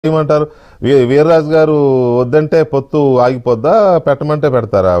ఏమంటారు వీర్రాజు గారు వద్దంటే పొత్తు ఆగిపోద్దా పెట్టమంటే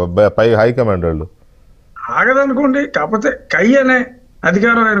పెడతారా పై హైకమాండ్ వాళ్ళు? ఆగదనుకోండి, కాకపోతే కై అనే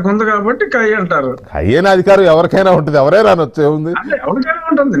అధికారం ఆయనకు ఉంది కాబట్టి కై అంటారు. కై అనే అధికారం ఎవరికైనా ఉంటుంది, ఎవరైనా అనొచ్చు, ఏముంది? అంటే ఎవరికైనా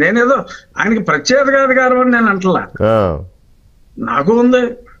ఉంటుంది. నేనేదో ఆయనకి ప్రత్యేక అధికారం అని నేను అంటలా, నాకు ఉంది,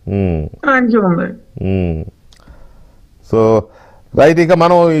 ఆయనకి ఉంది. సో రైట్, ఇక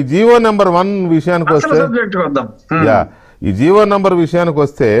మనం ఈ జీవో నెంబర్ 1 విషయానికి వస్తే, ఈ జీవో నెంబర్ విషయానికి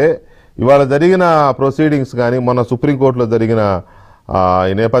వస్తే ఇవాళ జరిగిన ప్రొసీడింగ్స్ కానీ మొన్న సుప్రీంకోర్టులో జరిగిన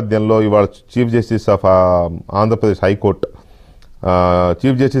ఈ నేపథ్యంలో ఇవాళ chief justice of Andhra Pradesh high court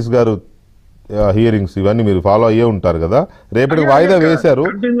chief justice గారు హియరింగ్స్ ఇవన్నీ మీరు ఫాలో అయ్యే ఉంటారు కదా. రేపటికి వాయిదా వేశారు.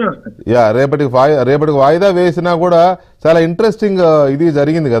 రేపటికి వాయిదా వేసినా కూడా చాలా ఇంట్రెస్టింగ్ ఇది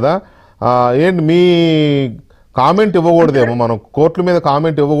జరిగింది కదా. ఏంటి మీ కామెంట్ ఇవ్వకూడదేమో, మనం కోర్టుల మీద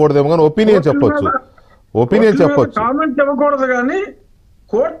కామెంట్ ఇవ్వకూడదేమో కానీ ఒపీనియన్ చెప్పొచ్చు. కామెంట్ ఇవ్వకూడదు కానీ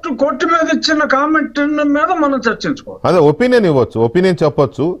కోర్టు మీద ఇచ్చిన కామెంట్ మీద మనం చర్చించుకోవాలి. అదే ఒపీనియన్ ఇవ్వచ్చు, ఒపీనియన్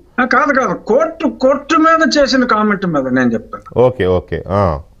చెప్పొచ్చు. కాదు కోర్టు మీద చేసిన కామెంట్ మీద నేను చెప్తాను. ఓకే ఓకే,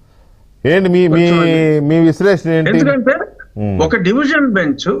 ఏంటి మీ విశ్లేషణ ఏంటి? ఎందుకంటే ఒక డివిజన్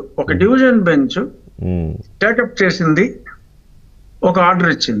బెంచ్ టేకప్ చేసింది, ఒక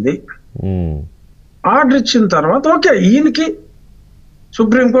ఆర్డర్ ఇచ్చింది. ఆర్డర్ ఇచ్చిన తర్వాత ఓకే, ఈయనకి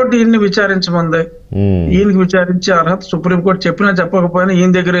సుప్రీంకోర్టు ఈయన్ని విచారించమంది, ఈయనకి విచారించే అర్హత సుప్రీంకోర్టు చెప్పినా చెప్పకపోయినా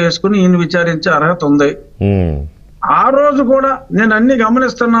ఈయన దగ్గర వేసుకుని ఈయన విచారించే అర్హత ఉంది. ఆ రోజు కూడా నేను అన్ని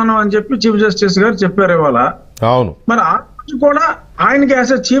గమనిస్తున్నాను అని చెప్పి చీఫ్ జస్టిస్ గారు చెప్పారు ఇవాళ. అవును, మరి ఆ రోజు కూడా ఆయనకి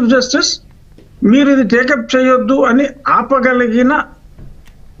యాజ్ ఎ చీఫ్ జస్టిస్ మీరు ఇది టేకప్ చేయొద్దు అని ఆపగలిగిన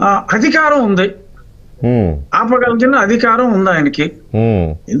అధికారం ఉంది, ఆయనకి.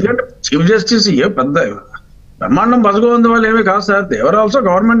 ఎందుకంటే చీఫ్ జస్టిస్ ఏ పెద్ద బ్రహ్మాండం బతకమంది వాళ్ళు ఏమీ కాదు సార్, దేవర్ ఆల్సో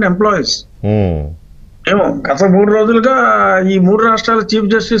గవర్నమెంట్ ఎంప్లాయీస్. ఏమో గత 3 రోజులుగా ఈ 3 రాష్ట్రాల చీఫ్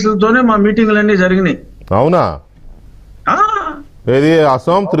జస్టిస్లతోనే మా మీటింగ్లన్నీ జరిగినాయి. అవునా?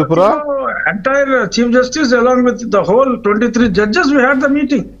 Assam, Tripura, entire chief justice along with the whole 23 judges we had the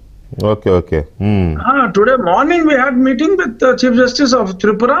meeting. Okay okay. Today morning we had meeting with the chief justice of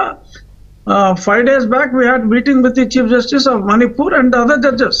Tripura. 5 days back we had meeting with the chief justice of Manipur and other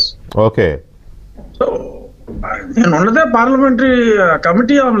judges. Okay. So నేను ఉన్నదే parliamentary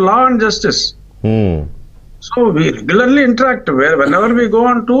committee on law and justice. So we regularly interact. Whenever we go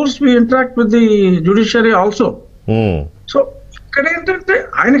on tours, we interact with the judiciary also. So ఇక్కడ ఏంటంటే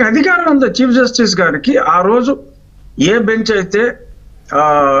ఆయనకి అధికారం ఉంది chief justice గారికి. ఆ రోజు ఏ బెంచ్ అయితే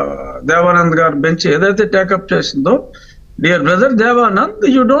దేవానంద్ గారి బెంచ్ ఏదైతే టేకప్ చేసిందో, dear brother Devanand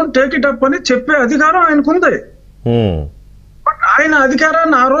you don't take it up అని చెప్పే అధికారం ఆయనకుంది. బట్ ఆయన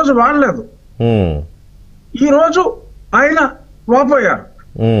అధికారాన్ని ఆ రోజు వాడలేదు. ఈ రోజు ఆయన వాపోయారు.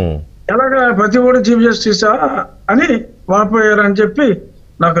 ఎలాగా ప్రతి ఒక్కరు చీఫ్ జస్టిస్ అని వాపోయారు అని చెప్పి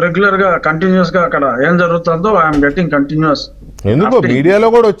నాకు రెగ్యులర్ గా కంటిన్యూస్ గా అక్కడ ఏం జరుగుతుందో ఐఎమ్ గెటింగ్ కంటిన్యూస్. ఎందుకు మీడియాలో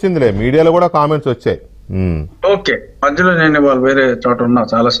కూడా వచ్చిందిలే, మీడియాలో కూడా కామెంట్స్ వచ్చాయి. ఓకే, మధ్యలో నేను ఇవాళ వేరే చోట ఉన్నా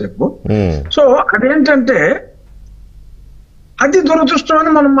చాలాసేపు. సో అదేంటంటే అది దురదృష్టం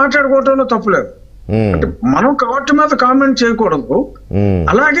అని మనం మాట్లాడుకోవటంలో తప్పులేదు. అంటే మనం కోర్టు మీద కామెంట్ చేయకూడదు.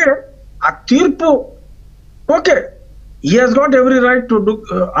 అలాగే ఆ తీర్పు okay, he has got every right to do.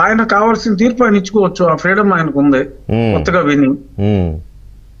 ఆయన కావాల్సిన తీర్పు ఆయన ఇచ్చుకోవచ్చు, ఆ ఫ్రీడమ్ ఆయనకు ఉంది. కొత్తగా విని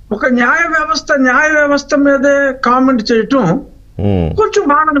ఒక న్యాయ వ్యవస్థ మీదే కామెంట్ చేయటం కొంచెం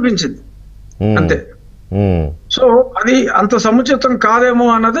బాగా అనిపించింది అంతే. సో అది అంత సముచితం కాదేమో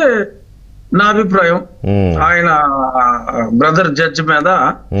అన్నదే నా అభిప్రాయం. ఆయన బ్రదర్ జడ్జి మీద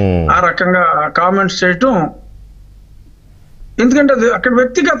ఆ రకంగా కామెంట్స్ చేయటం, ఎందుకంటే అది అక్కడ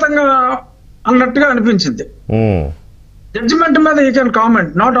వ్యక్తిగతంగా అన్నట్టుగా అనిపించింది. జడ్జిమెంట్ మీద you can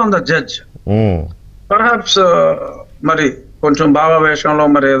comment, not on the judge. Perhaps మరి కొంచెం భావావేశంలో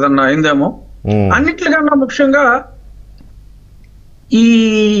మరి ఏదన్నా అయిందేమో. అన్నిట్లకన్నా ముఖ్యంగా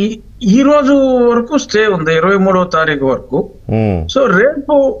ఈ రోజు వరకు స్టే ఉంది, 23వ తారీఖు వరకు. సో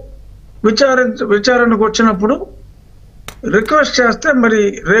రేపు విచారణకు వచ్చినప్పుడు రిక్వెస్ట్ చేస్తే మరి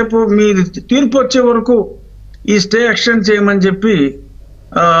రేపు మీ తీర్పు వచ్చే వరకు ఈ స్టే ఎక్స్టెండ్ చేయమని చెప్పి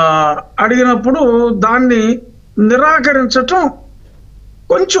అడిగినప్పుడు దాన్ని నిరాకరించటం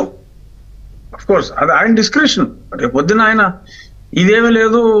కొంచెం, అఫ్ కోర్స్ అది ఆయన డిస్క్రిప్షన్. రేపు పొద్దున ఆయన ఇదేమీ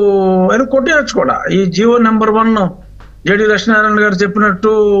లేదు అని కొట్టేయచ్చు కూడా. ఈ జీవో నెంబర్ 1 జేడి లక్ష్మీనారాయణ గారు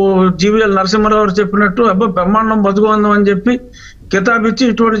చెప్పినట్టు, జీవీఎల్ నరసింహారావు గారు చెప్పినట్టు బ్రహ్మాండం బతుకుందాం అని చెప్పి కితాబిచ్చి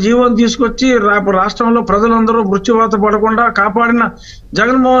ఇటువంటి జీవోని తీసుకొచ్చి రాష్ట్రంలో ప్రజలందరూ మృత్యువాత పడకుండా కాపాడిన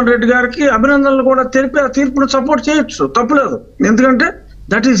జగన్మోహన్ రెడ్డి గారికి అభినందనలు కూడా తెలిపి ఆ తీర్పును సపోర్ట్ చేయొచ్చు, తప్పులేదు. ఎందుకంటే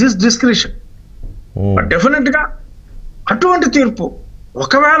that is his description. Definite గా అటువంటి తీర్పు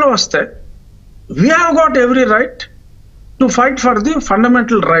ఒకవేళ వస్తే we have got every right to fight for the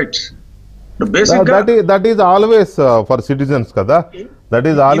fundamental rights. That is always for citizens కదా, that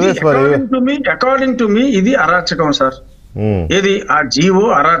is always for. According to me ఇది అరాచకం సార్. ఇది ఆ జీవో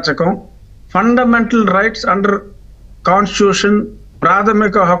అరాచకం. ఫండమెంటల్ రైట్స్ అండర్ కాన్స్టిట్యూషన్,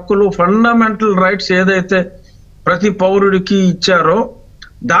 ప్రాథమిక హక్కులు, ఫండమెంటల్ రైట్స్ ఏదైతే ప్రతి పౌరుడికి ఇచ్చారో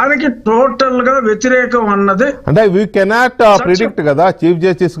దానికి టోటల్ గా వ్యతిరేకం అన్నదే. అంటే వీ కెనాట్ ప్రిడిక్ట్ కదా చీఫ్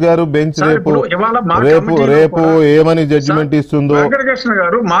జస్టిస్ గారు బెంచ్ రేపు ఏమని జడ్జిమెంట్ ఇస్తుందో. వెంకటకృష్ణ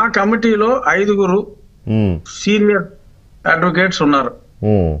గారు, మా కమిటీలో 5 సీనియర్ అడ్వకేట్స్ ఉన్నారు.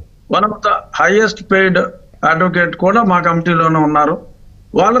 One of the highest paid advocate కూడా మా కమిటీలోనే ఉన్నారు.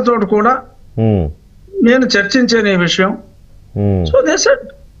 వాళ్ళతో కూడా నేను చర్చించాను ఈ విషయం. So they said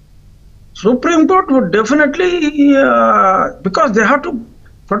Supreme Court would definitely, because they have to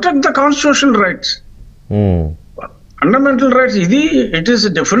protect the constitutional rights, fundamental rights. It is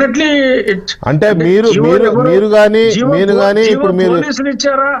definitely it. అంటే మీరు గాని ఇప్పుడు మీరు పోలీసులు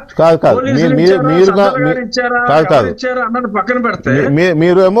ఇచ్చారా అన్నది పక్కన పెడితే,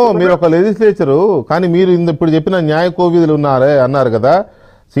 మీరు ఒక లెజిస్లేచరు కానీ మీరు ఇప్పుడు చెప్పిన న్యాయ కోవిదులు అన్నారు కదా,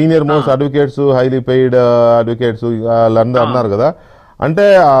 senior most advocates, highly paid advocates వాళ్ళందరూ అన్నారు కదా. అంటే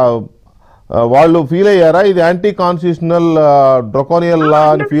వాళ్ళు ఫీల్ అయ్యారా ఇది యాంటీ కాన్స్టిట్యూషనల్ డ్రకోనియల్ లా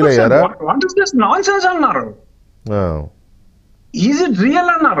అని ఫీల్ అయ్యారా? వాట్ ఇస్ దిస్ నాన్సెన్స్ అన్నారు. ఈజ్ ఇట్ రియల్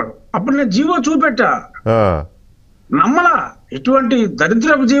అన్నారు. అప్పుడు నేను జీవో చూపెట్టా, నమ్మలా. ఇటువంటి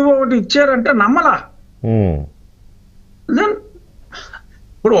దరిద్రపు జీవో ఒకటి ఇచ్చారంటే నమ్మలా. దెన్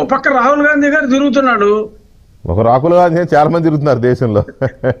ఇప్పుడు ఒక పక్క రాహుల్ గాంధీ గారు తిరుగుతున్నాడు, ఒక రాహుల్ గాంధీ చాలా మంది తిరుగుతున్నారు దేశంలో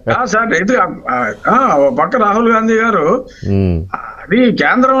సార్. అయితే ఒక పక్క రాహుల్ గాంధీ గారు అది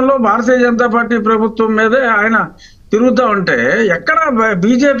కేంద్రంలో భారతీయ జనతా పార్టీ ప్రభుత్వం మీదే ఆయన తిరుగుతూ ఉంటే, ఎక్కడ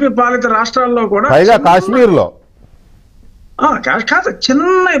బీజేపీ పాలిత రాష్ట్రాల్లో కూడా కాశ్మీర్ లో కాదు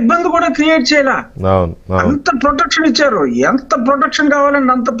చిన్న ఇబ్బంది కూడా క్రియేట్ చేయాల. అంత ప్రొటెక్షన్ ఇచ్చారు. ఎంత ప్రొటెక్షన్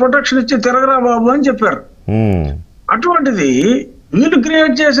కావాలంటే అంత ప్రొటెక్షన్ ఇచ్చి తిరగరా బాబు అని చెప్పారు. అటువంటిది వీళ్ళు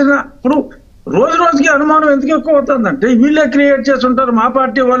క్రియేట్ చేసిన, ఇప్పుడు రోజు రోజుకి అనుమానం ఎందుకు ఎక్కువ అవుతుందంటే వీళ్ళే క్రియేట్ చేసి ఉంటారు మా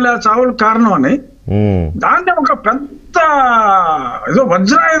పార్టీ వాళ్ళే ఆ చావులకు కారణం అని. దాన్ని ఒక పెద్ద ఏదో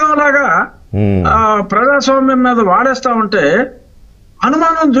వజ్రాయుధం లాగా ప్రజాస్వామ్యం మీద వాడేస్తా ఉంటే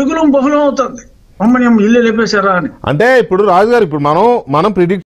అనుమానం జుగులం బహుళం అవుతుంది. మమ్మల్ని ఇల్లు లేపేశారా అని. అంటే ఇప్పుడు రాజు గారు, ఇప్పుడు మనం ప్రిడిక్ట్